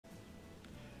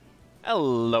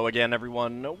Hello again,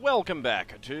 everyone. Welcome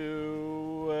back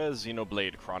to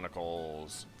Xenoblade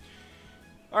Chronicles.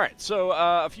 Alright, so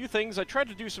a few things. I tried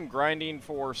to do some grinding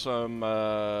for some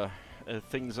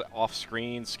things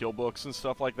off-screen, skill books and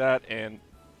stuff like that, and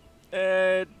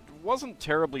it wasn't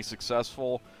terribly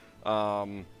successful.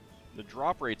 The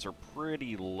drop rates are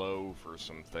pretty low for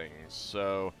some things,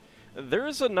 so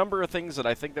there's a number of things that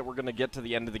I think that we're going to get to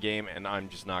the end of the game and I'm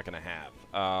just not going to have.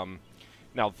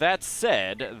 Now, that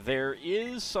said, there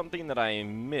is something that I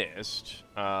missed,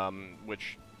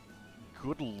 which,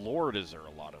 good lord, is there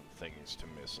a lot of things to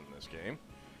miss in this game.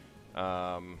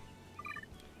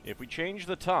 If we change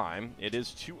the time, it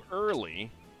is too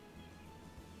early.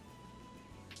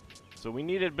 So we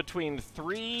needed between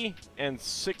 3 and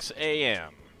 6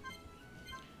 a.m.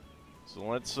 So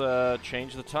let's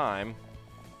change the time.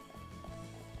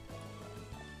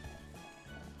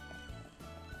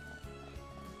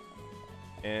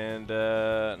 And,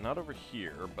 not over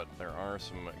here, but there are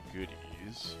some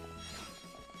goodies.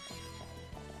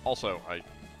 Also, I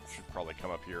should probably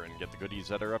come up here and get the goodies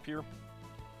that are up here.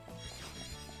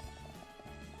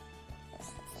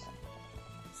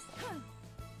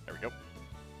 There we go.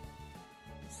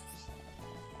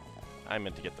 I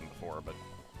meant to get them before, but...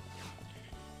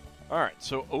 Alright,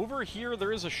 so over here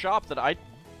there is a shop that I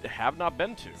have not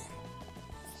been to.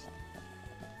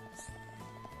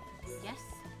 Yes.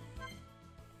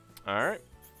 Alright.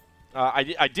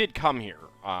 I did come here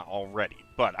already,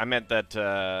 but I meant that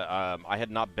I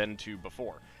had not been to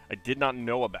before. I did not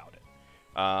know about it.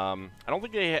 I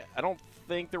don't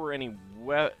think there were any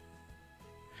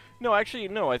No, actually,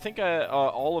 no. I think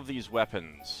all of these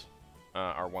weapons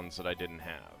are ones that I didn't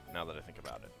have, now that I think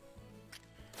about it.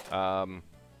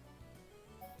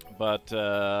 But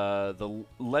the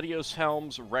Ledios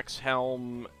helms, Rex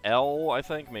helm L, I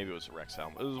think. Maybe it was a Rex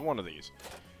helm. It was one of these.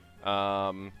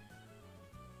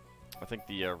 I think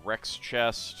the Rex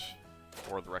chest,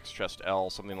 or the Rex chest L,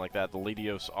 something like that. The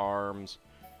Ledios arms,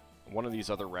 one of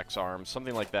these other Rex arms,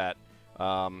 something like that.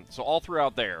 So all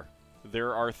throughout there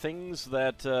are things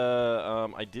that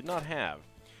I did not have.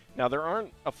 Now there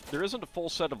isn't a full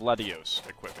set of Ledios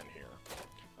equipment here.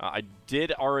 I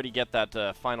did already get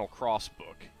that final cross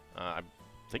book. I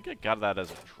think I got that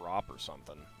as a drop or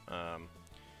something. I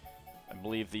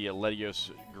believe the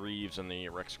Ledios Greaves and the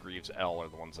Rex Greaves L are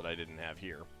the ones that I didn't have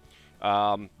here.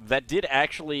 That did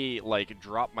actually, like,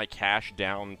 drop my cash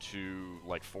down to,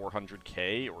 like,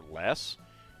 400k or less.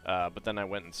 But then I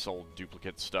went and sold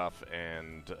duplicate stuff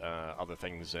and other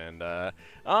things, and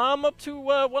I'm up to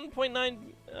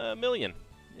 1.9 million.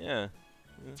 Yeah,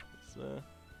 it's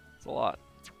a lot.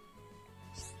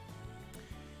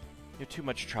 You're too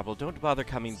much trouble. Don't bother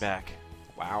coming back.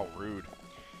 Wow, rude.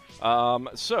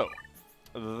 So,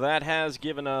 that has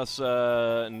given us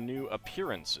new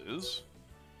appearances.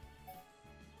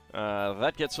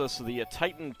 That gets us the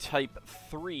Titan Type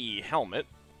 3 helmet.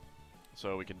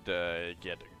 So we could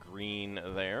get green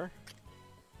there.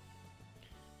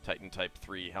 Titan Type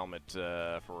 3 helmet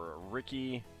for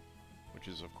Ricky, which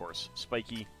is, of course,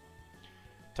 spiky.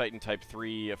 Titan Type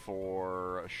 3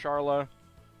 for Sharla,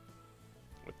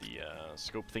 with the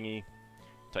scope thingy.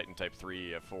 Titan Type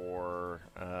 3 for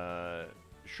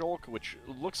Shulk, which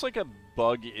looks like a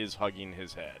bug is hugging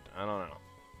his head. I don't know.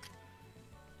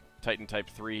 Titan Type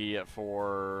 3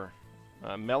 for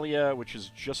Melia, which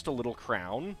is just a little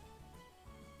crown.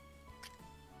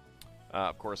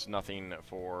 Of course, nothing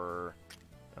for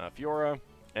Fiora.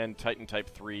 And Titan Type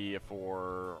 3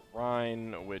 for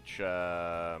Rhine, which...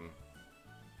 a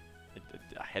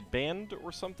headband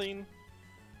or something?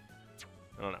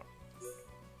 I don't know.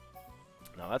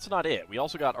 No, that's not it. We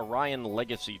also got Orion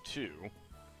Legacy 2.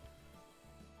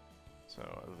 So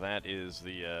that is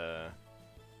the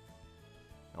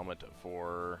helmet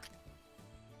for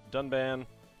Dunban.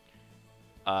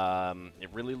 It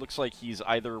really looks like he's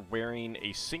either wearing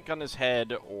a sink on his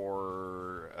head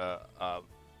or a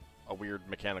weird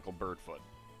mechanical bird foot.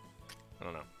 I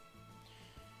don't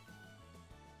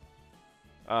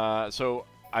know. So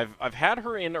I've had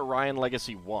her in Orion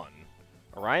Legacy 1.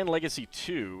 Orion Legacy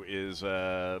 2 is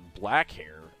black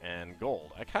hair and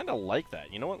gold. I kind of like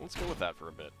that. You know what? Let's go with that for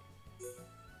a bit.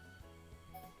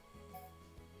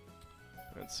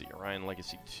 Let's see. Orion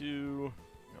Legacy 2.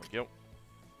 There we go.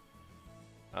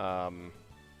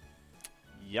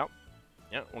 Yep.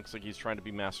 Yeah, looks like he's trying to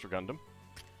be Master Gundam.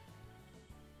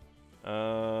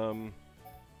 Oh,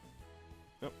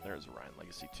 there's Orion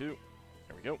Legacy 2.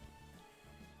 There we go.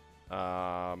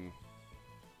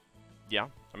 Yeah,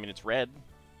 I mean, it's red.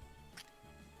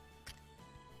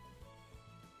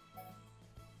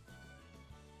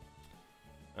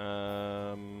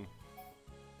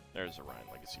 There's Orion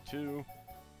Legacy 2.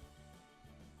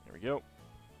 There we go.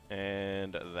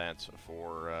 And that's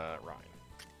for Ryan.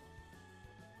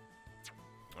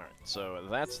 Alright, so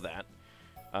that's that.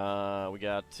 We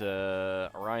got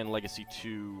Orion Legacy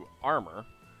 2 armor.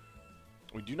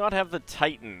 We do not have the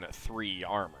Titan 3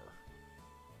 armor.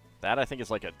 That, I think, is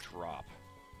like a drop.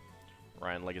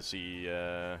 Orion Legacy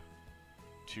 2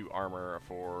 armor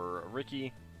for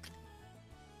Ricky.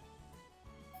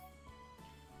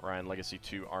 Orion Legacy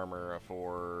 2 armor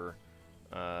for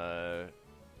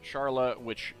Charla,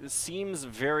 which seems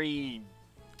very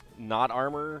not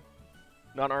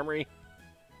armory.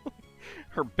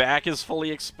 Her back is fully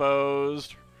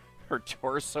exposed. Her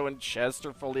torso and chest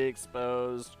are fully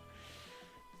exposed.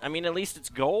 I mean, at least it's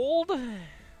gold.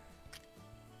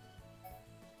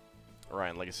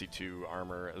 Orion Legacy 2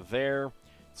 armor there.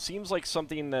 Seems like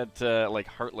something that, like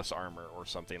Heartless armor or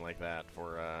something like that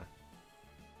for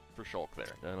Shulk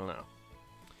there. I don't know.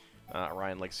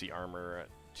 Orion Legacy armor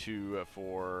 2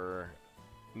 for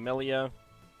Melia.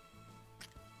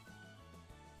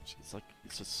 It's like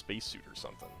it's a spacesuit or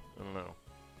something. I don't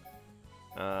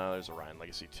know. There's Orion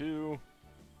Legacy 2.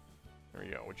 There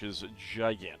we go, which is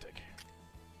gigantic.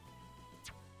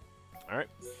 Alright.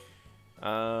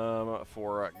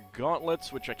 For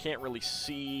gauntlets, which I can't really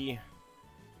see.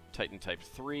 Titan Type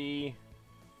 3.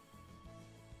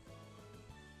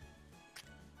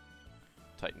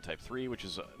 Titan Type 3, which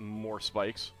is more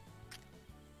spikes.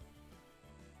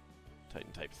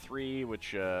 Titan Type 3,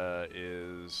 which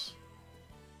is...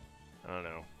 I don't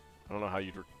know. I don't know how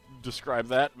you'd describe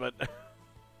that, but...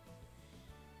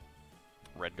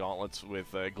 Red gauntlets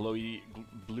with blue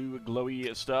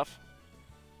glowy stuff.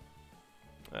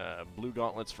 Blue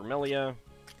gauntlets for Melia.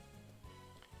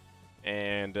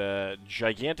 And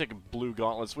gigantic blue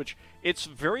gauntlets, which it's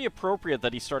very appropriate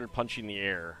that he started punching the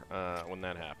air when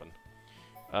that happened.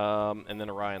 And then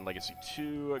Orion Legacy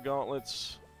 2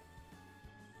 gauntlets,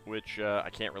 which I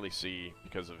can't really see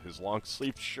because of his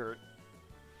long-sleeved shirt.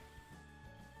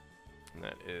 And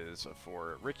that is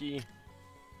for Ricky.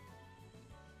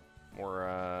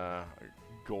 More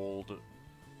gold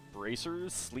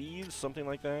bracers, sleeves, something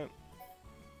like that.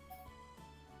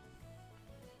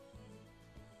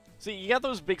 See, you got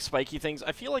those big spiky things.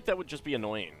 I feel like that would just be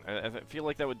annoying. I feel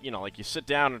like that would, you know, like you sit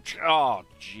down and, oh,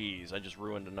 jeez, I just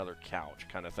ruined another couch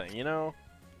kind of thing, you know?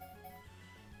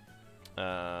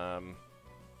 And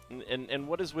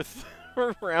what is with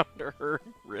around her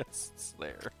wrists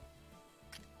there?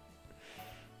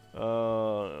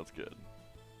 Oh, that's good.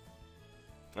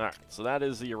 Alright, so that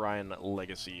is the Orion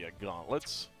Legacy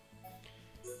gauntlets.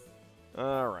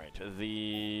 Alright,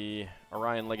 the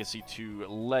Orion Legacy 2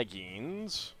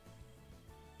 leggings.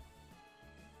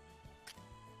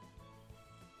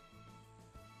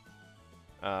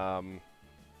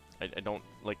 I don't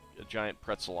like a giant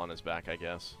pretzel on his back, I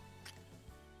guess.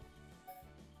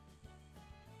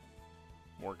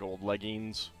 More gold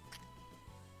leggings.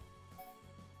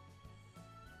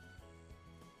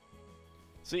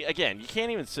 See, again, you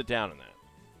can't even sit down in that.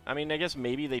 I mean, I guess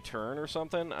maybe they turn or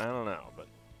something. I don't know, but...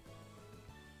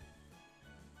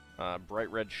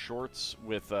 bright red shorts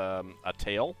with a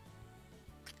tail.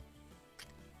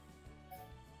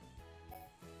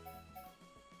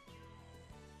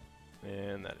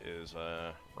 And that is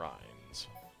Ryan's.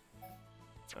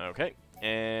 Okay,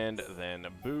 and then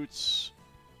boots.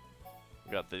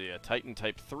 We got the Titan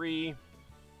Type 3.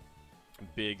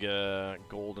 Big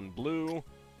gold and blue.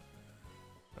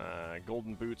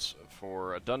 Golden boots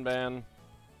for Dunban.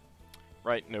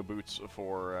 Right, no boots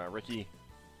for Ricky.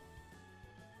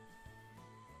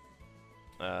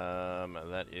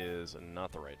 That is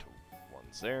not the right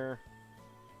ones there.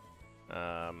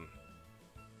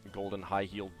 Golden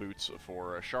high-heeled boots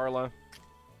for Charla.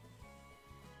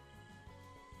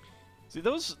 See,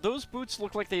 those boots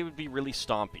look like they would be really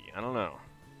stompy. I don't know.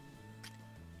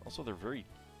 Also, they're very,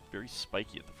 very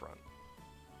spiky at the front.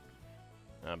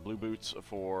 Blue boots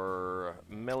for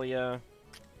Melia.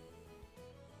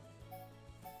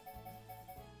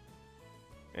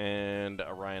 And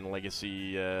Orion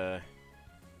Legacy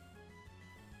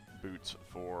boots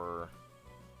for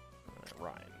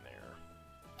Ryan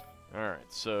there.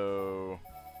 Alright, so...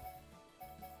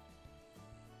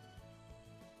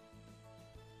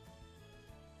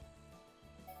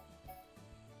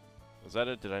 Was that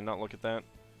it? Did I not look at that?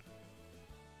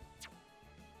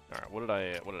 Alright, what did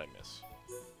I miss?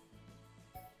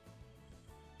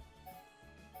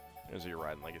 There's your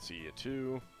Orion Legacy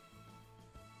 2.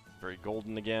 Very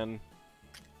golden again.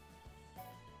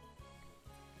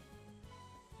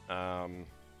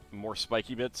 More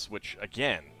spiky bits, which,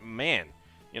 again, man,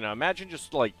 you know, imagine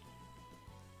just, like...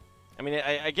 I mean,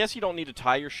 I guess you don't need to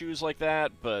tie your shoes like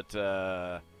that, but,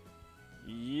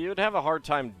 you'd have a hard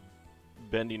time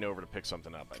bending over to pick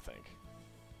something up, I think.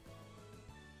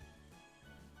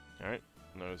 Alright,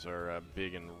 those are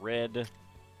big and red.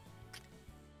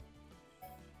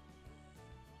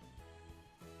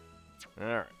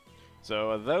 Alright,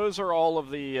 so those are all of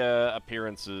the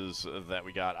appearances that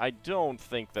we got. I don't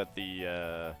think that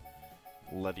the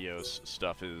Ledios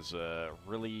stuff is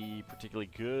really particularly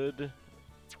good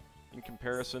in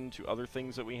comparison to other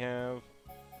things that we have.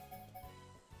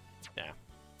 Yeah,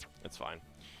 that's fine.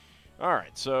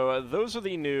 Alright, so those are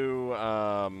the new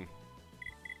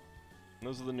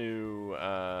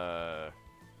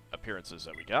appearances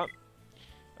that we got.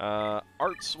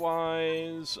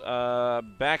 Arts-wise,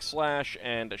 Backslash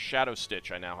and Shadow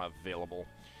Stitch I now have available.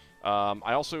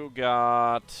 I also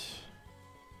got...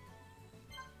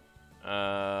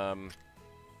 I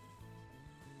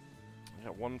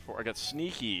got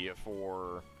Sneaky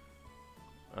for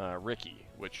Ricky,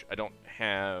 which I don't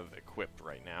have equipped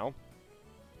right now.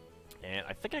 And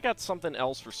I think I got something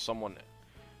else for someone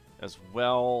as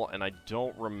well, and I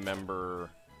don't remember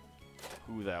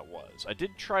who that was. I did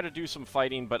try to do some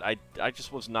fighting, but I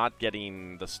just was not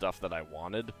getting the stuff that I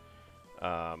wanted.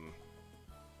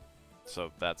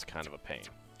 So that's kind of a pain.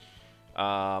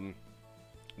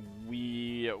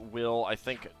 We will, I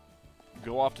think,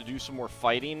 go off to do some more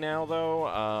fighting now, though.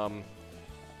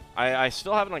 I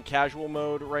still have it on casual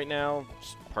mode right now,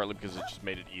 just partly because it just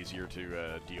made it easier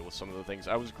to deal with some of the things.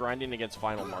 I was grinding against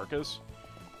Final Marcus,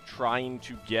 trying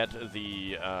to get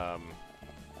the... that's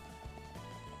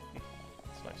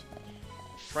nice.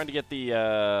 Trying to get the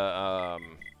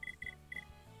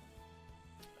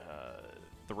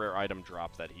rare item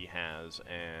drop that he has,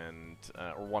 and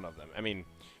or one of them. I mean,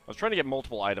 I was trying to get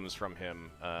multiple items from him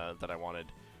that I wanted,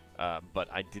 but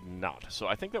I did not. So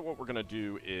I think that what we're going to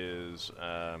do is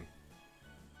I'll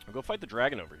go fight the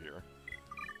dragon over here.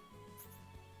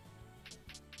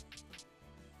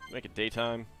 Make it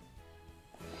daytime.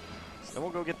 Then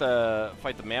we'll go get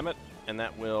fight the mammoth, and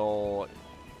that will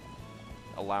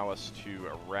allow us to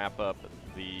wrap up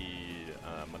the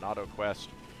Monado quest.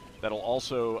 That'll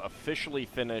also officially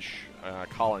finish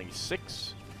Colony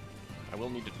 6. I will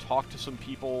need to talk to some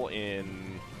people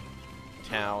in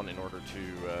town in order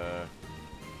to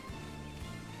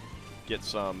get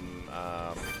some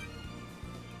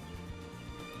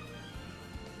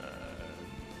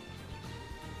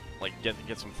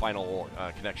get some final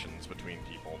connections between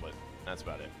people, but that's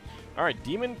about it. All right,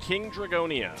 Demon King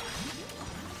Dragonia.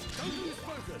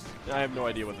 I have no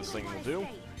idea what this thing will do.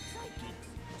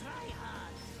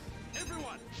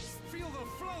 Everyone, feel the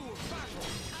flow of battle.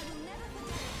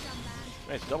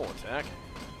 Nice double attack.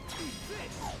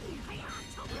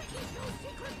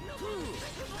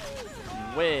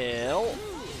 Well,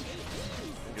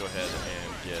 go ahead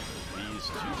and get these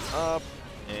two up,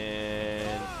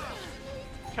 and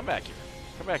come back here.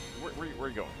 Come back. Where are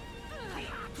you going?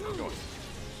 Where are you going?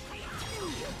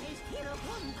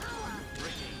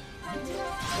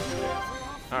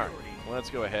 Alright, let's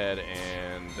go ahead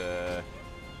and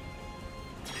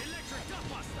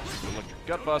Electric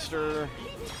Gutbuster,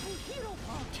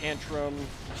 Tantrum.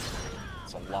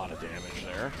 That's a lot of damage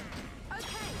there.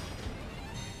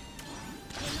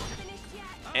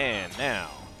 And now,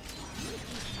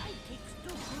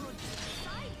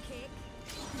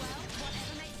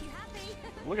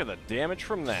 look at the damage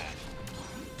from that.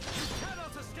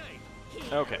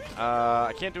 Okay,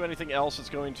 I can't do anything else. It's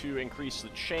going to increase the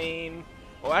chain.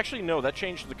 Oh, actually, no, that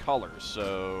changed the colors,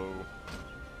 so...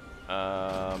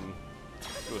 go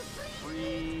with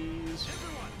freeze.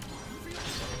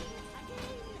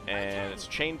 And it's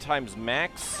chain times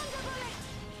max.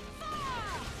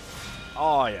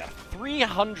 Oh, yeah.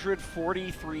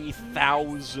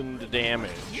 343,000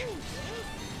 damage.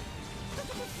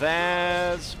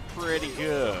 That's pretty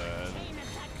good.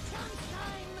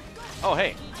 Oh,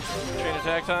 hey. Chain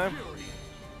attack time?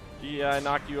 Yeah, I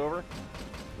knocked you over.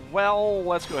 Well,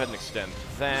 let's go ahead and extend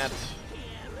that.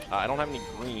 I don't have any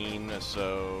green,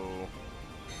 so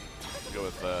let's go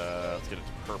with let's get it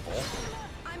to purple.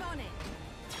 I'm on it.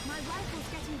 My rifle's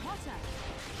getting hotter.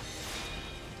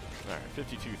 All right,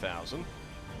 52,000.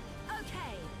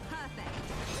 Okay, perfect.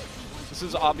 This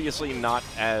is obviously not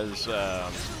as.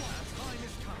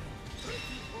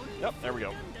 Yep, there we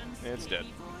go. It's dead.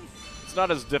 It's not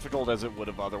as difficult as it would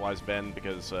have otherwise been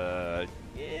because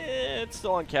it's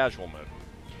still on casual mode.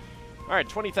 Alright,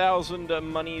 20,000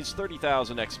 monies,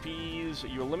 30,000 XPs.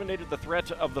 You eliminated the threat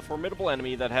of the formidable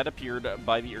enemy that had appeared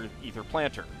by the Ether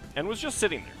Planter and was just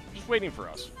sitting there, just waiting for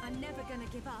us. I'm never gonna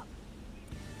give up.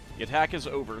 The attack is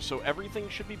over, so everything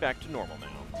should be back to normal now.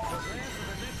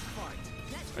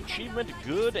 Achievement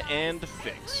good and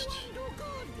fixed.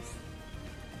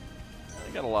 I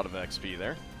got a lot of XP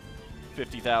there.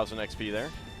 50,000 XP there.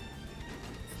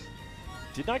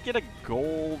 Did not get a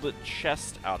gold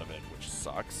chest out of it, which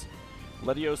sucks.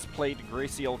 Ledios Plate,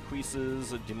 Graciel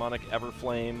Cuises, Demonic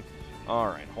Everflame.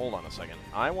 Alright, hold on a second.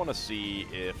 I want to see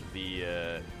if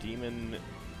the Demon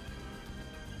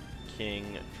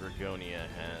King Dragonia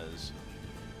has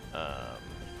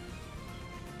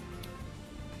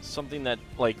something that,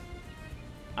 like,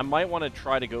 I might want to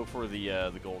try to go for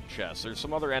the gold chest. There's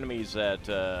some other enemies at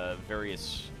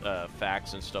various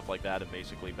facts and stuff like that have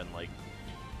basically been like,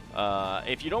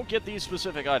 if you don't get these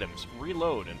specific items,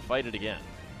 reload and fight it again.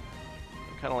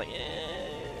 I'm kind of like, eh.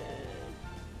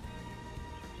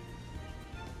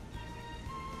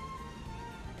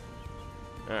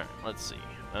 Alright, let's see.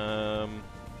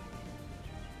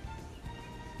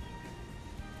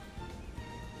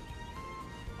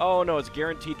 Oh, no, it's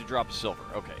guaranteed to drop silver.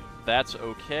 Okay, that's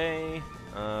okay.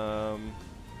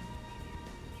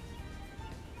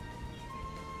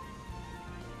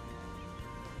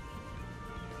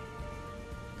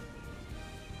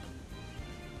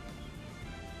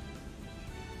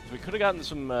 We could have gotten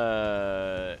some,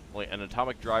 like an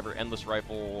atomic driver, endless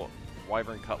rifle,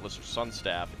 wyvern cutlass, or sun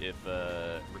staff if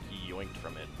Ricky yoinked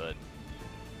from it, but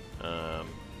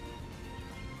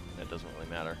that doesn't really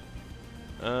matter.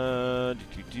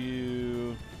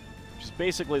 Just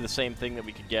basically the same thing that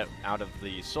we could get out of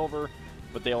the silver,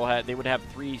 but they would have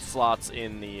 3 slots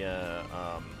in the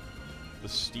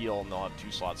steel, and they'll have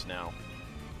 2 slots now.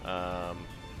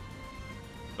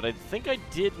 But I think I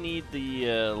did need the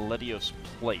Ledios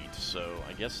Plate, so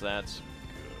I guess that's good.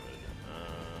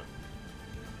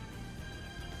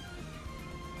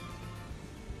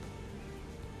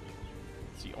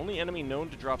 It's the only enemy known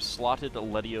to drop slotted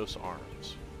Ledios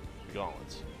arms.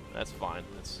 Gauntlets. That's fine.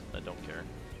 I don't care.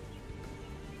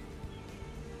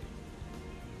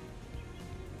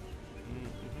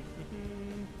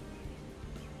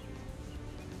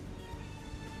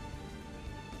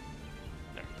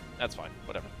 There. That's fine.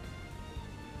 Whatever.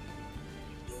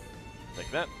 Take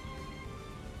that.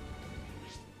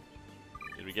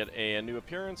 Did we get a new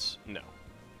appearance? No.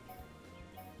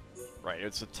 Right,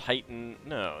 it's a Titan.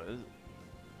 No,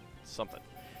 something.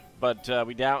 But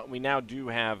we now do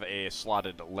have a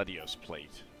slotted Ledios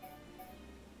Plate,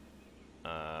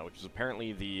 which is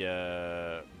apparently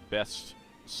the best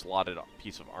slotted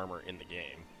piece of armor in the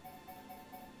game.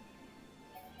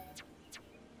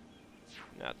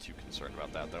 Not too concerned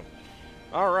about that, though.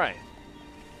 All right.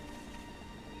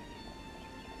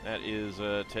 That is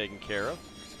taken care of.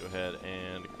 Let's go ahead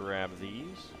and grab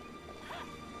these.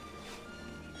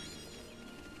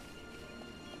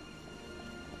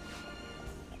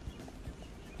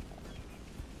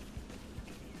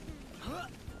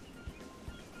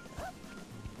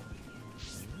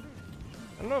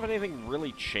 I don't know if anything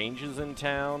really changes in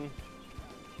town.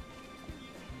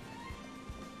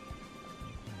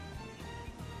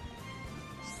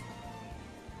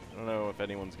 I don't know if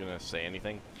anyone's gonna say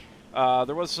anything.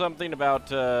 There was something about,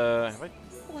 have I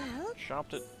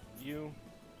shopped at you?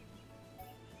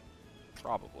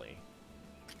 Probably.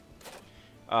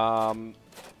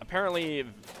 Apparently,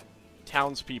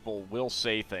 townspeople will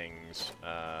say things,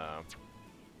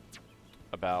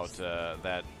 about,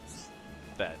 that,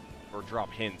 or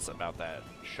drop hints about that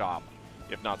shop,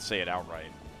 if not say it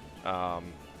outright.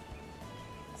 I'm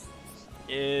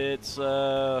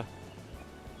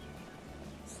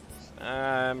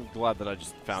glad that I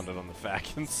just found it on the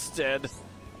FAQ instead.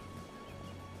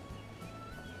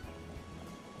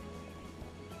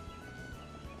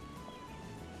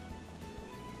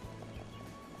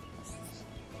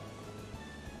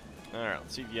 Alright,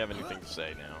 let's see if you have anything to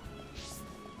say now.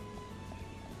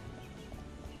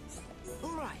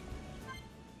 Alright.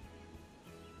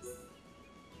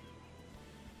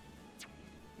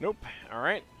 Nope.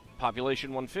 Alright.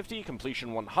 Population 150,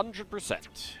 completion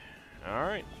 100%.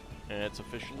 Alright. It's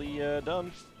officially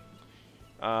done.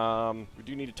 We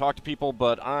do need to talk to people,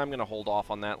 but I'm going to hold off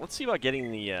on that. Let's see about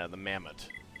getting the mammoth.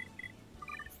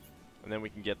 And then we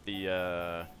can get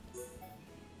the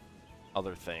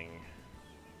other thing.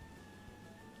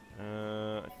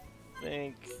 I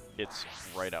think it's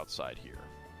right outside here.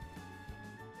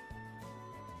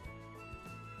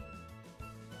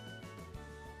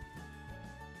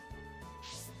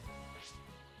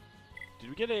 Did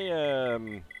we get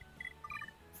a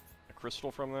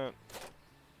crystal from that?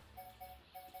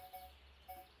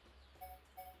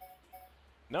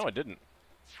 No, I didn't.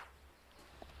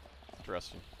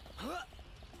 Interesting.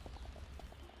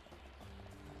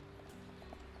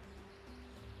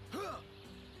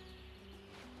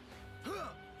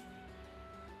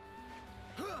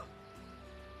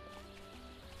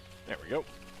 There we go.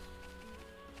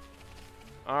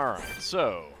 Alright,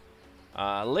 so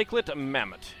Lakelet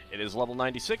Mammoth. It is level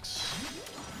 96.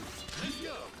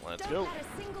 Let's go. Don't let a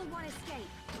single one escape.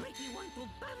 Ricky want to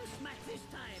bum smack this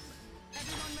time.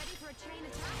 Everyone ready for a chain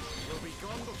attack? You'll be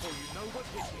gone before you know what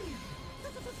hit you.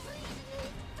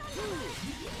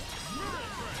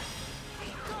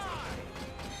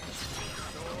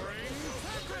 Soaring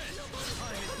Tempest!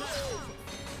 Time is now!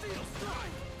 Steel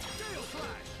Strike! Gale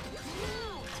Slash!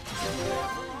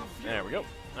 There we go.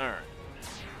 Alright.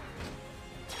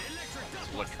 Electric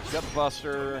Dust Electric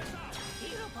Gutbuster.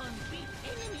 Hereupon beat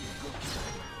enemy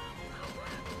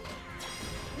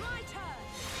My turn.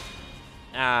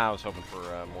 Ah, I was hoping for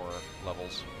more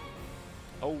levels.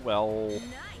 Oh well. Nice.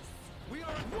 We are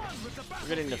at one with the battle.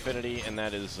 We're getting Affinity, and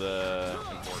that is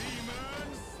important.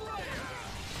 Demon Slayer!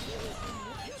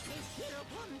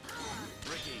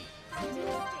 Ricky.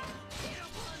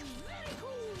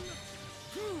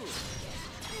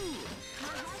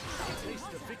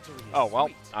 Taste of victory is Oh well,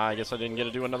 sweet. I guess I didn't get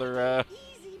to do another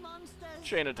Easy, monsters.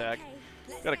 chain attack. Okay,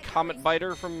 let's Got a get Comet going.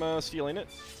 Biter from stealing it.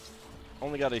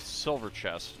 Only got a silver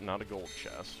chest, not a gold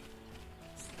chest.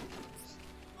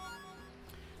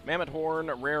 Mammoth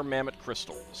Horn, rare Mammoth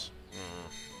Crystals.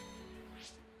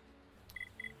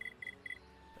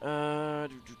 What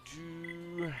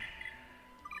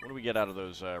do we get out of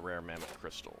those rare Mammoth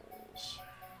Crystals?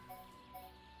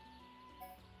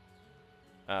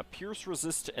 Pierce,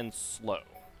 Resist, and Slow.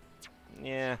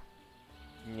 Yeah.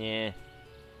 Yeah.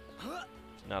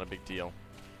 Not a big deal.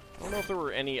 I don't know if there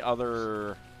were any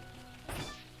other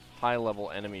high-level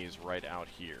enemies right out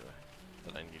here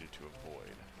that I needed to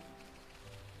avoid.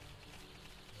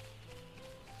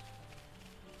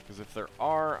 Because if there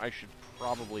are, I should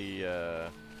probably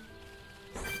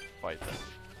fight them.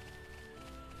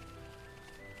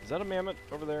 Is that a mammoth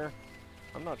over there?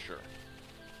 I'm not sure.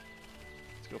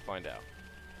 Let's go find out.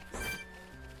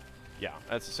 Yeah,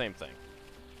 that's the same thing.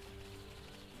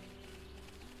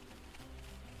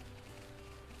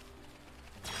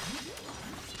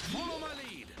 Follow my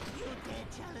lead. You dare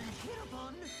challenge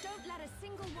hereupon? Don't let a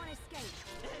single one escape.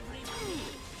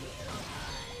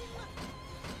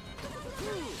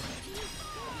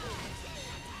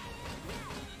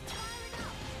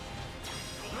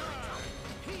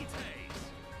 Heat haze.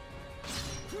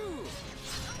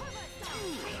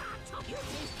 You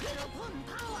taste hereupon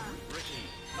power. Ricky.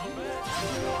 Not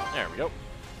bad. There we go.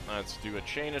 Let's do a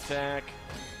chain attack.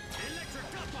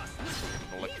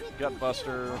 Electric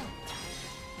Gutbuster. Electric Gutbuster.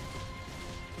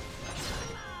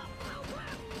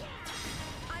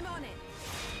 I'm on it.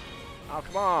 Oh,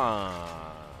 come on.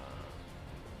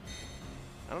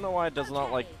 I don't know why it does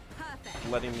not like Perfect.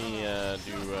 letting me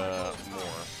do more.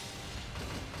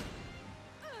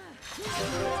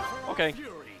 Okay,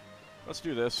 Fury. let's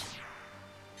do this.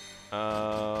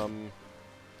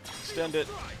 Extend it.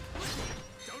 Strike.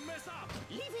 Don't mess up.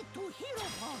 Leave it to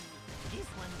hereupon. This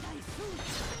one dies soon.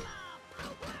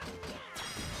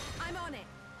 I'm on it.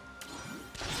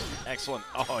 Excellent.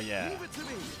 Oh, yeah. Leave it to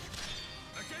me.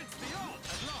 Against the odds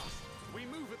at last. We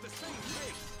move at the same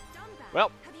pace. Done that.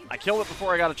 Well, Have you I done killed it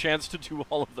before I got a chance to do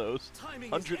all of those. Timing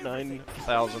is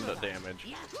 109,000 everything. damage.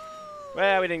 Yeah.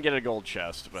 Well, we didn't get a gold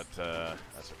chest, but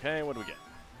that's okay. What do we get?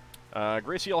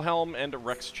 Graciel Helm and a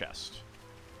Rex chest.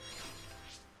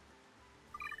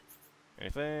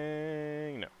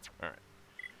 Anything? No. Alright.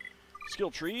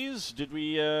 Skill trees. Did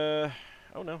we, oh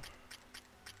no.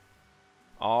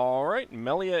 Alright,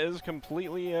 Melia is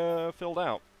completely, filled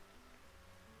out.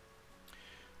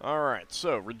 Alright,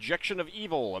 so, Rejection of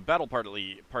Evil. A battle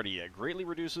party greatly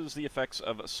reduces the effects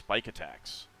of spike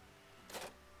attacks.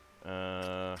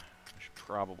 I should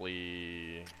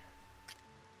probably...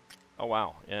 Oh,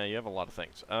 wow. Yeah, you have a lot of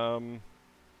things. Oh,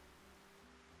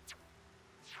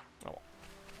 well.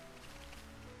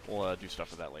 We'll do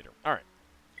stuff with that later. Alright.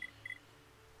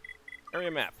 Area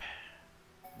map.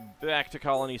 Back to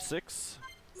Colony 6.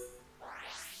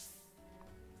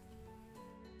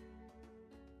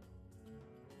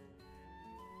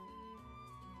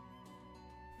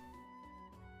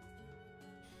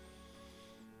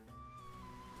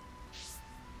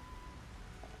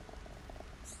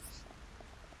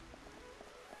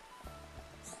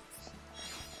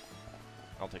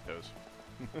 I'll take those.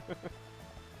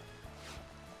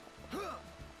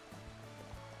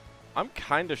 I'm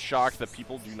kind of shocked that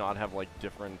people do not have, like,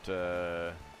 different,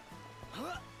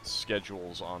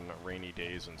 schedules on rainy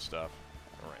days and stuff.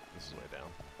 Alright, this is way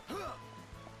down.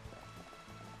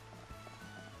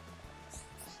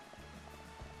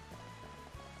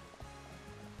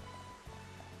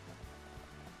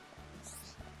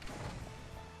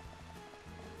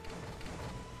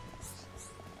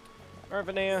 Alright,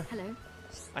 Vanea. Hello.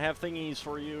 I have thingies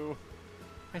for you.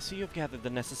 I see you have gathered the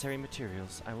necessary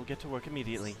materials. I will get to work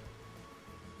immediately.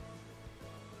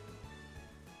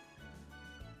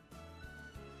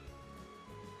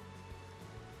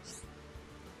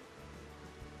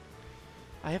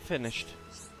 I have finished.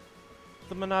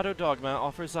 The Monado Dogma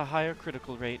offers a higher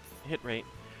critical hit rate.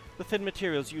 The thin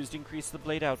materials used increase the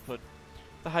blade output.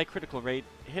 The high critical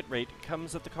hit rate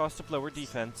comes at the cost of lower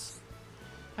defense.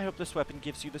 I hope this weapon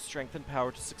gives you the strength and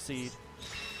power to succeed.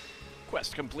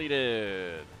 Quest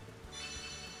completed.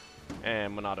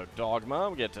 And Monado Dogma,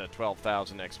 we get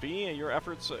 12,000 XP. Your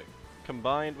efforts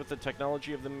combined with the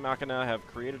technology of the Machina have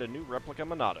created a new replica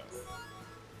Monado.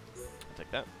 I'll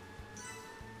take that.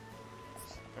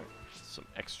 Alright, some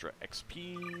extra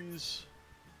XPs.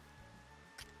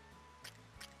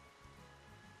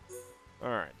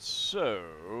 Alright,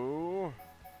 so...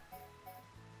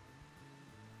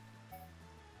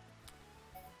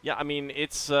 yeah, I mean,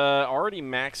 it's already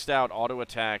maxed out auto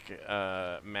attack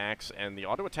max, and the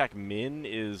auto attack min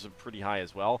is pretty high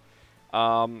as well.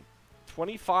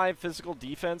 25 physical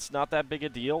defense, not that big a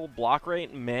deal. Block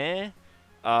rate, meh.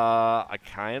 I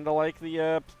kind of like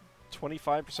the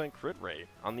 25% crit rate.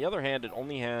 On the other hand, it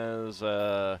only has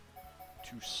 2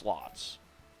 slots,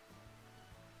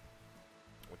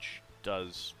 which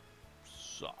does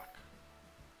suck.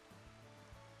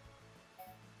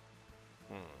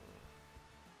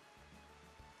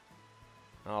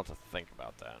 I'll have to think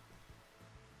about that.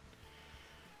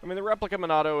 I mean, the replica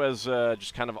Monado as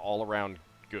just kind of all-around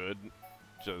good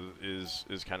is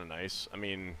kind of nice. I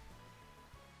mean,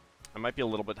 I might be a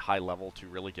little bit high level to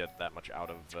really get that much out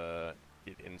of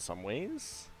it in some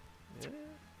ways. Yeah.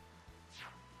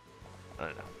 I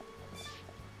don't know.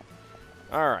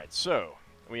 Alright, so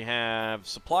we have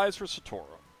supplies for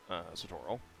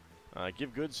Satoral.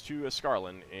 Give goods to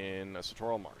Scarlin in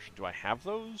Satoral Marsh. Do I have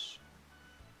those?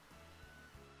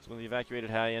 Some of the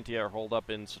evacuated Hyantia are holed up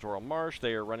in Satoral Marsh.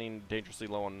 They are running dangerously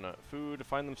low on food.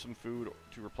 Find them some food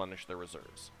to replenish their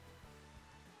reserves.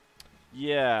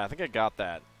 Yeah, I think I got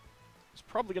that. There's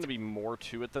probably going to be more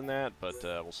to it than that, but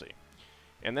we'll see.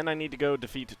 And then I need to go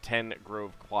defeat 10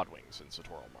 Grove Quadwings in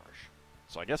Satoral Marsh.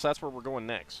 So I guess that's where we're going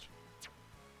next.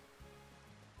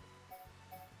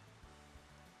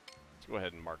 Let's go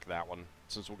ahead and mark that one,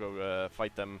 since we'll go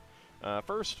fight them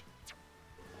first.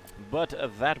 But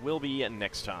that will be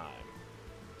next time.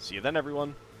 See you then,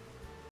 everyone.